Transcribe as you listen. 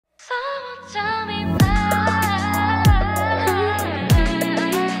tell me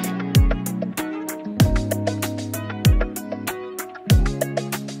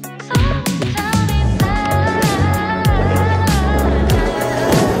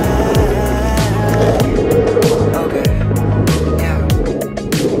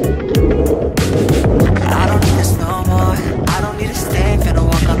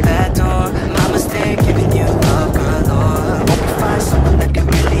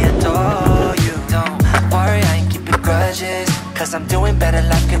I'm doing better,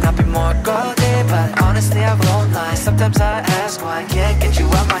 life cannot be more golden. But honestly, I won't lie. Sometimes I ask why I can't get you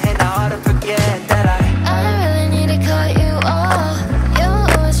out my head. Now hard to forget that I really need to cut you off.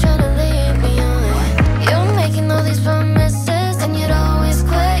 You're always trying to lead me on. You're making all these promises, and you'd always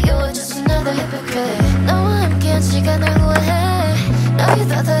quit. You're just another hypocrite. No, I'm can't, you got no go ahead. No, you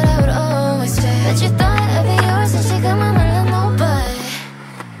thought that I would always stay, but you thought I'd be yours, and she got my mind on nobody.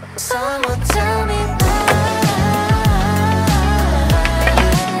 Someone tell me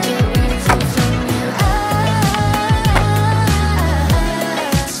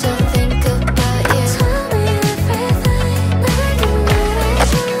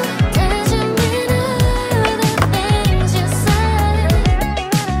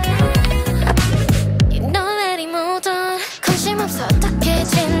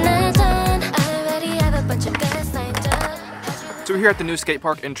So we're here at the new skate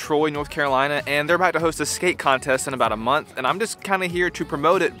park in Troy, North Carolina, and they're about to host a skate contest in about a month, and I'm just kind of here to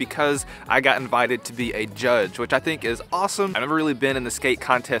promote it because I got invited to be a judge, which I think is awesome. I've never really been in the skate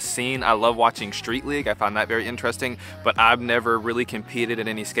contest scene. I love watching Street League. I find that very interesting, but I've never really competed in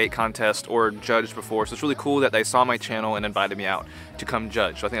any skate contest or judged before, so it's really cool that they saw my channel and invited me out to come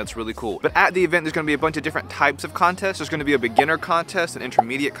judge. So I think that's really cool. But at the event, there's going to be a bunch of different types of contests. There's going to be a beginner contest, an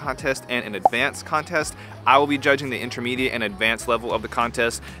intermediate contest, and an advanced contest. I will be judging the intermediate and advanced level of the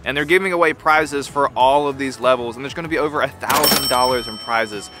contest, and they're giving away prizes for all of these levels, and there's going to be over $1,000 in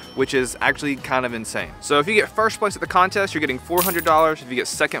prizes, which is actually kind of insane. So if you get first place at the contest, you're getting $400. If you get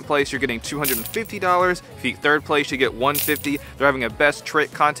second place, you're getting $250. If you get third place, you get $150. They're having a best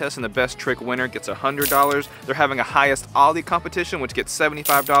trick contest, and the best trick winner gets $100. They're having a highest ollie competition, which gets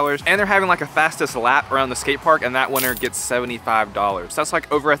 $75, and they're having like a fastest lap around the skate park, and that winner gets $75. That's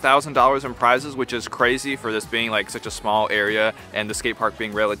like over $1,000 in prizes, which is crazy for this being like such a small area and the skate park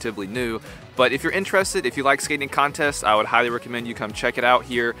being relatively new. But if you're interested, if you like skating contests, I would highly recommend you come check it out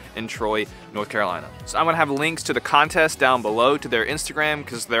here in Troy, North Carolina. So I'm gonna have links to the contest down below, to their Instagram,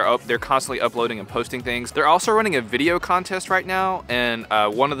 because they're constantly uploading and posting things. They're also running a video contest right now, and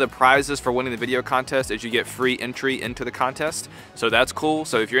one of the prizes for winning the video contest is you get free entry into the contest. So that's cool.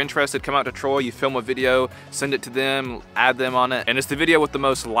 So if you're interested, come out to Troy, you film a video, send it to them, add them on it, and it's the video with the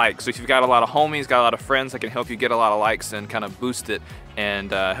most likes. So if you've got a lot of homies, got a lot of friends that can help you get a lot of likes and kind of boost it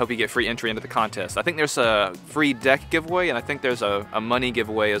and help you get free entry into the contest. I think there's a free deck giveaway, and I think there's a money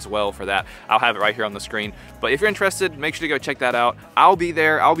giveaway as well for that. I'll have it right here on the screen. But if you're interested, make sure to go check that out. I'll be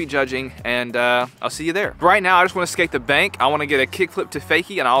there, I'll be judging, and I'll see you there. But right now, I just want to skate the bank. I want to get a kickflip to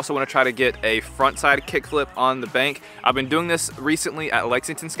fakie, and I also want to try to get a frontside kickflip on the bank. I've been doing this recently at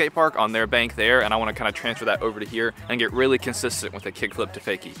Lexington Skate Park on their bank there, and I want to kind of transfer that over to here and get really consistent with a kickflip to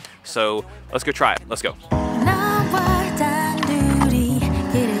fakie. So let's go try it. Let's go.